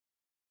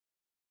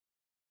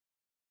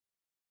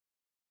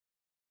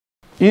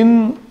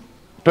In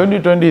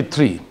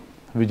 2023,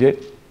 Vijay,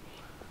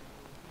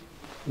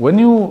 when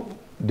you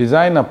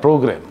design a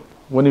program,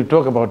 when you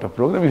talk about a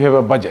program, you have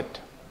a budget.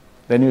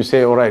 Then you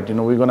say, all right,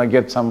 we're going to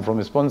get some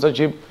from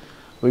sponsorship,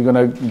 we're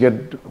going to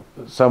get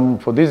some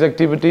for these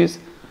activities,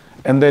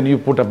 and then you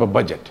put up a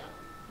budget.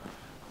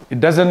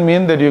 It doesn't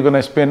mean that you're going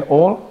to spend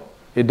all.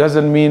 It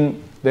doesn't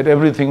mean that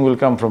everything will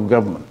come from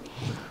government.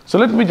 So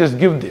let me just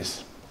give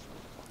this.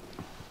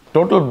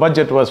 Total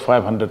budget was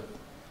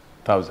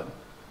 500,000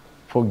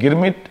 for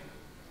Girmit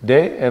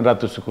Day and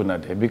Ratu Sukuna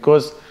Day,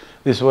 because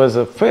this was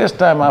the first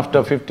time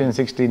after 15,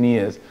 16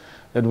 years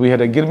that we had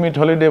a Girmit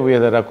holiday, we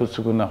had a Ratu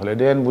Sukuna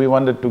holiday, and we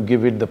wanted to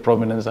give it the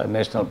prominence, a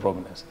national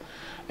prominence.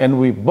 And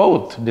we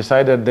both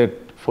decided that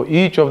for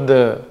each of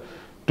the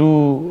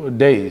 2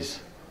 days,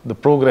 the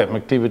program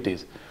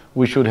activities,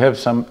 we should have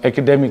some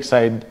academic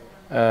side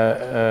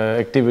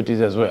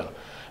activities as well.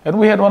 And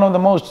we had one of the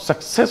most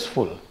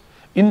successful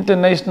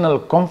international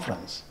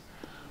conference.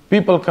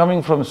 People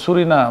coming from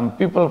Suriname,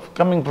 people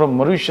coming from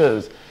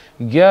Mauritius,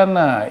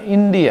 Guyana,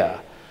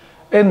 India.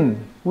 And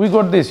we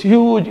got this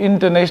huge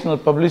international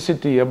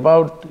publicity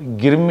about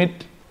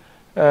Girmit,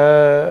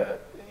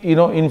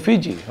 in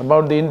Fiji,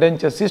 about the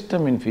indenture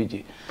system in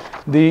Fiji,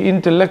 the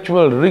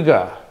intellectual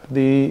rigor,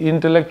 the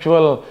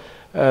intellectual,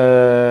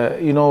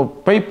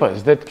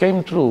 papers that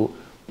came through,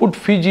 put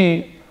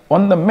Fiji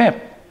on the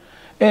map.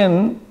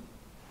 And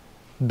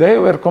they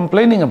were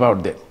complaining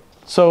about that.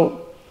 So,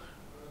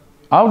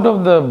 out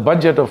of the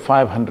budget of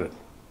 500,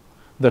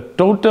 the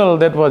total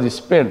that was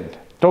spent,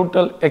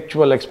 total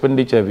actual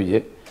expenditure,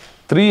 Vijay,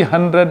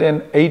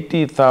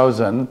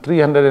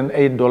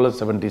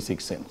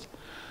 $308,308.76.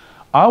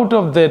 Out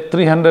of that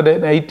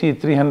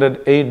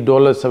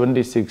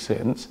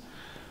 $308.76,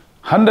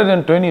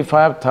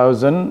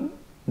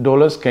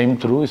 $125,000 came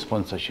through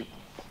sponsorship.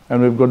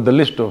 And we've got the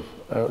list of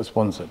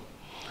sponsors.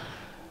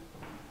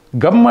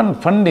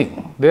 Government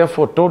funding,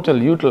 therefore,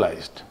 total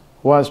utilized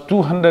was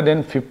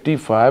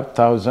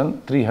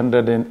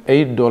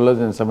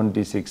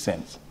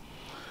 $255,308.76.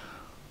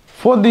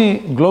 For the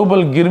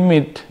Global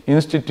Girmit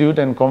Institute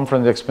and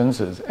conference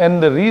expenses,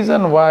 and the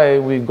reason why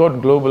we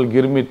got Global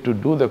Girmit to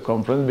do the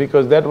conference,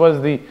 because that was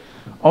the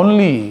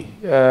only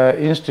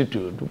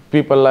institute,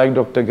 people like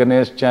Dr.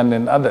 Ganesh Chand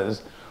and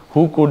others,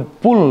 who could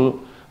pull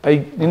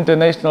an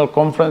international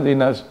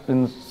conference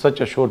in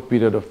such a short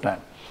period of time.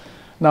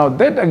 Now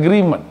that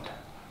agreement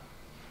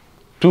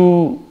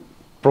to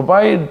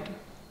provide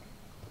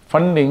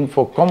funding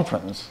for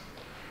conference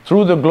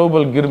through the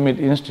Global Girmit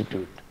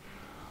Institute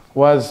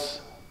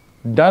was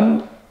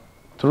done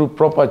through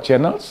proper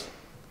channels,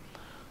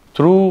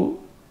 through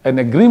an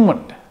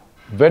agreement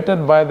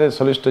vetted by the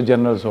Solicitor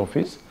General's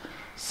office,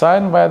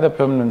 signed by the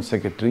Permanent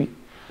Secretary,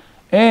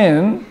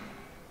 and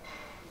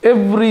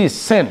every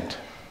cent,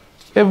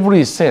 and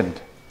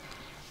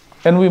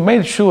we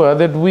made sure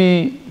that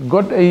we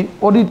got a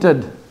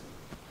audited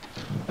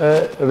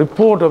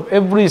report of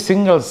every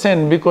single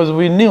cent, because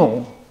we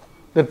knew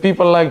that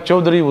people like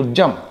Chaudhary would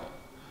jump,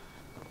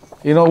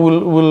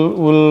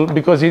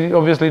 because he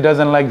obviously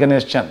doesn't like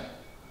Ganesh Chand.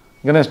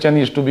 Ganesh Chand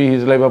used to be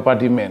his Labour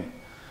Party man,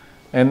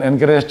 and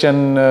Ganesh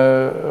Chand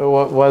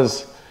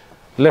was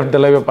left the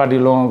Labour Party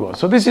long ago.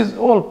 So this is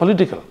all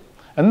political.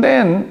 And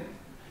then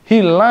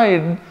he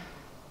lied,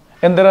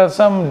 and there are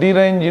some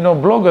deranged,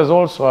 bloggers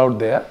also out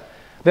there,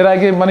 that I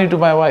gave money to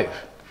my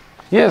wife.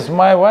 Yes,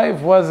 my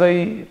wife was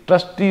a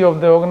trustee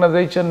of the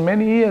organization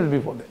many years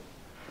before that.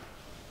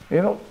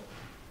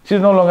 She's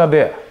no longer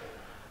there.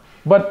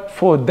 But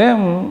for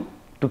them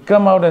to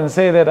come out and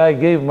say that I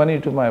gave money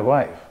to my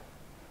wife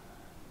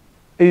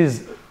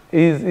is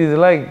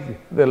like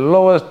the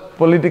lowest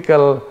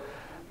political,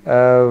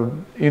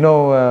 thuggery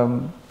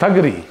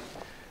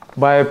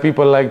by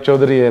people like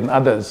Chaudhary and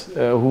others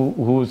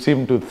who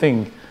seem to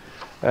think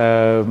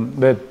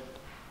that,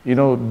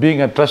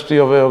 being a trustee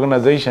of an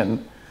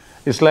organization,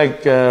 it's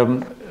like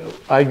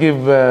I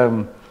give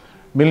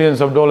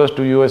millions of dollars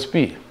to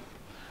USP,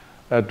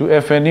 to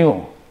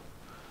FNU.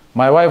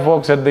 My wife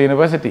works at the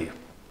university.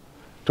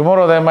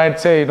 Tomorrow they might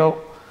say,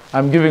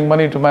 I'm giving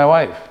money to my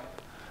wife.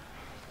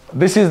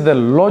 This is the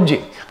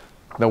logic,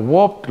 the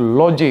warped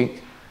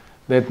logic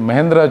that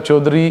Mahendra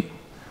Chaudhary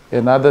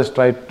and others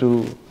tried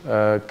to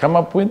come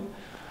up with.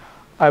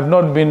 I've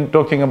not been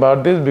talking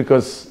about this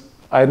because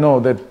I know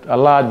that a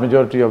large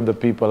majority of the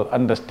people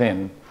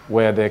understand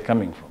where they're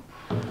coming from.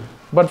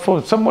 But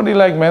for somebody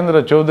like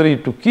Mahendra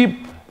Chaudhary to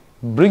keep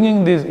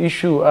bringing this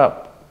issue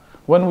up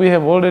when we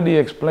have already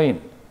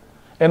explained,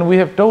 and we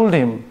have told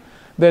him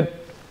that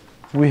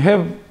we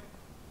have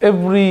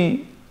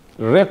every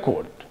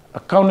record,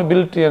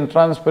 accountability and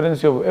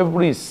transparency of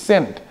every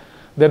cent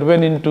that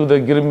went into the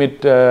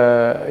Girmit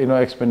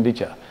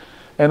expenditure.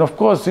 And of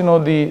course,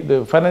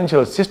 the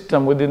financial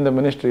system within the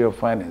Ministry of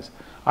Finance,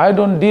 I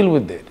don't deal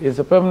with that. It's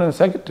a permanent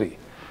secretary.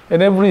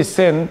 And every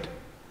cent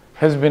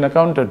has been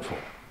accounted for.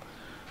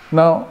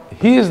 Now,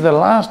 he is the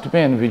last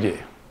man, Vijay,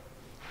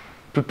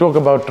 to talk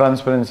about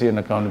transparency and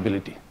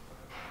accountability.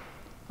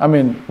 I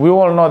mean, we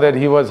all know that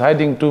he was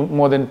hiding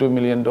more than $2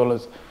 million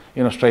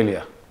in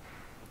Australia.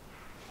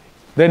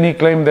 Then he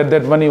claimed that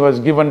that money was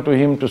given to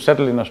him to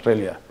settle in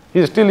Australia. He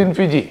is still in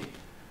Fiji.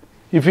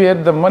 If he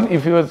had the money,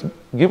 if he was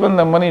given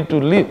the money to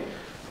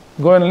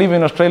go and live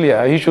in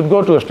Australia, he should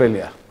go to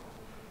Australia.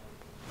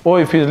 Or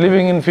if he is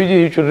living in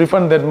Fiji, he should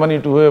refund that money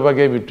to whoever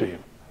gave it to him.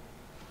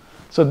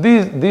 So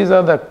these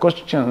are the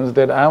questions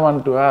that I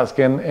want to ask,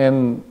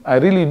 and I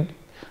really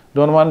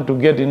don't want to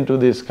get into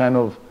this kind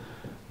of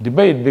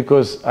debate,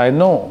 because I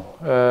know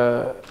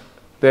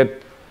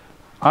that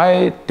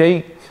I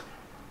take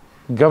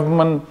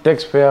government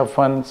taxpayer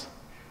funds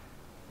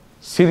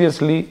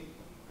seriously,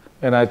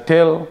 and I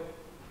tell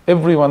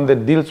everyone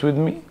that deals with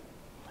me,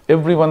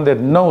 everyone that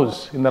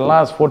knows in the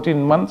last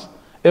 14 months,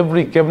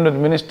 every cabinet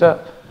minister,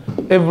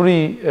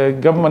 every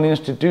government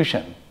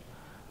institution,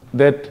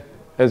 that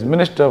as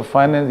Minister of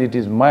Finance, it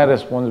is my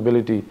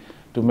responsibility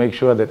to make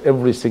sure that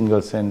every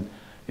single cent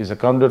is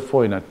accounted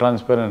for in a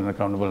transparent and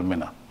accountable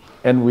manner.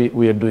 And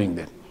we are doing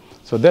that.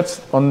 So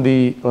that's on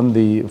the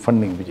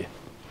funding, Vijay.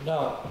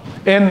 Now,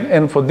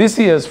 and for this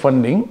year's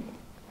funding,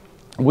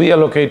 we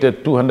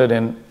allocated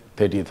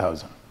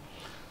 230,000.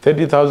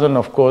 30,000,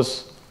 of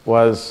course,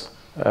 was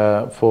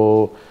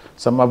for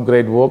some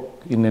upgrade work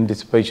in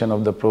anticipation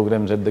of the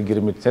programs at the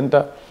Girimit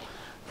Center.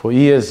 For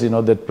years,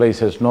 that place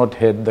has not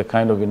had the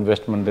kind of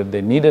investment that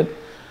they needed.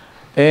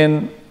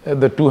 And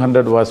the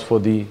 200 was for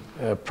the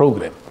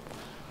program.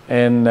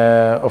 And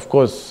of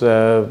course,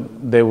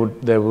 they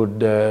would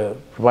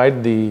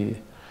provide the,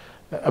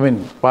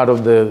 part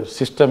of the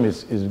system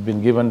is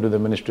been given to the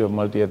Ministry of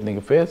Multi-Ethnic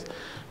Affairs,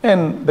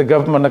 and the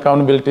government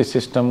accountability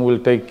system will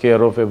take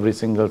care of every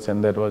single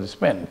cent that was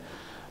spent.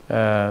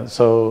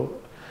 So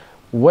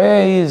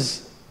where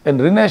is, and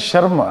Rinesh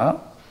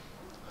Sharma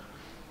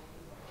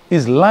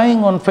is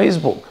lying on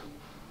Facebook.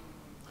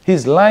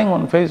 He's lying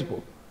on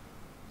Facebook,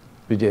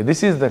 Vijay.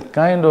 This is the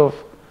kind of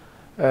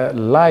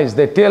lies.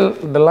 They tell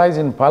the lies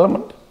in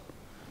Parliament.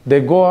 They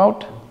go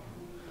out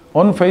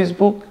on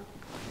Facebook.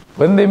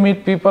 When they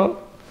meet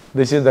people,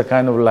 this is the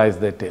kind of lies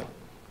they tell.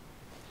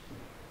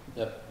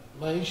 Yeah.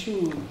 My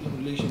issue in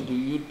relation to,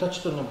 you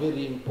touched on a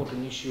very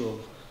important issue of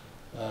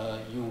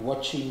you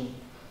watching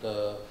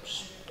the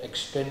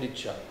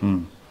expenditure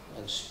and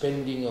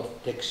spending of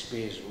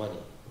taxpayers' money.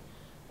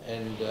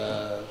 And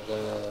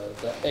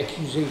the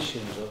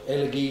accusations or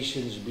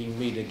allegations being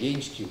made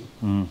against you,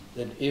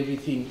 that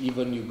everything,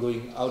 even you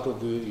going out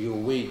of your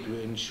way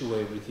to ensure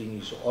everything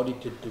is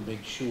audited to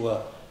make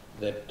sure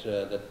that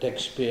the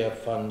taxpayer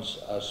funds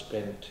are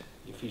spent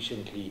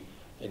efficiently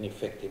and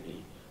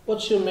effectively.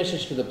 What's your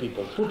message to the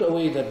people? Put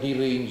away the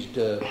deranged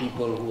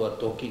people who are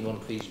talking on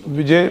Facebook.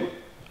 Vijay,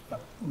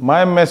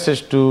 my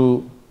message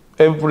to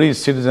every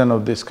citizen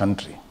of this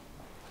country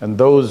and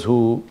those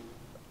who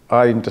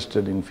are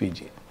interested in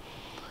Fiji.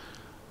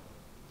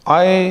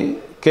 I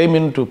came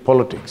into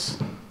politics.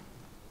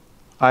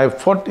 I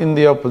fought in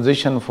the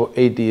opposition for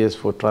 8 years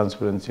for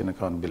transparency and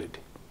accountability,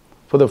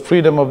 for the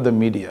freedom of the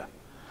media.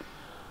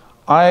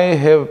 I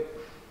have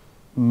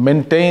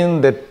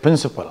maintained that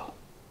principle.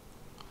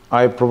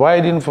 I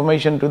provide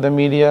information to the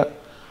media.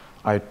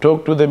 I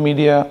talk to the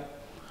media.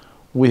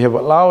 We have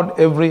allowed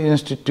every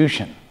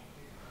institution.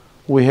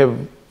 We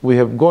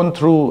have gone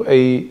through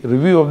a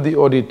review of the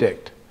Audit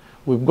Act.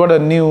 We've got a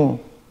new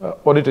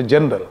Auditor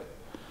General,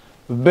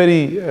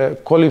 very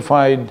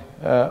qualified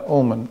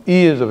woman,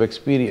 years of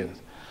experience.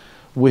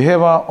 We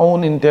have our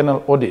own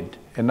internal audit,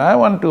 and I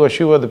want to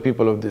assure the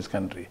people of this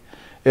country,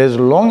 as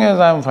long as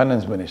I am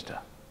Finance Minister,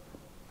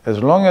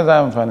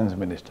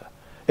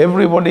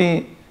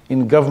 everybody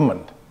in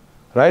government,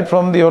 right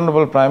from the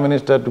Honourable Prime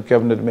Minister to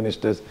Cabinet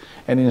Ministers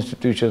and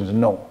institutions,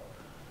 know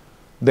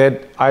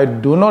that I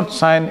do not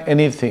sign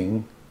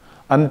anything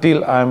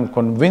until I am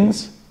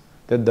convinced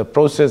that the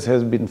process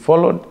has been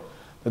followed,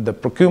 that the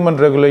procurement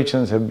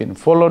regulations have been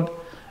followed,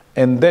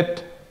 and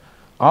that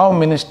our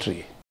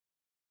ministry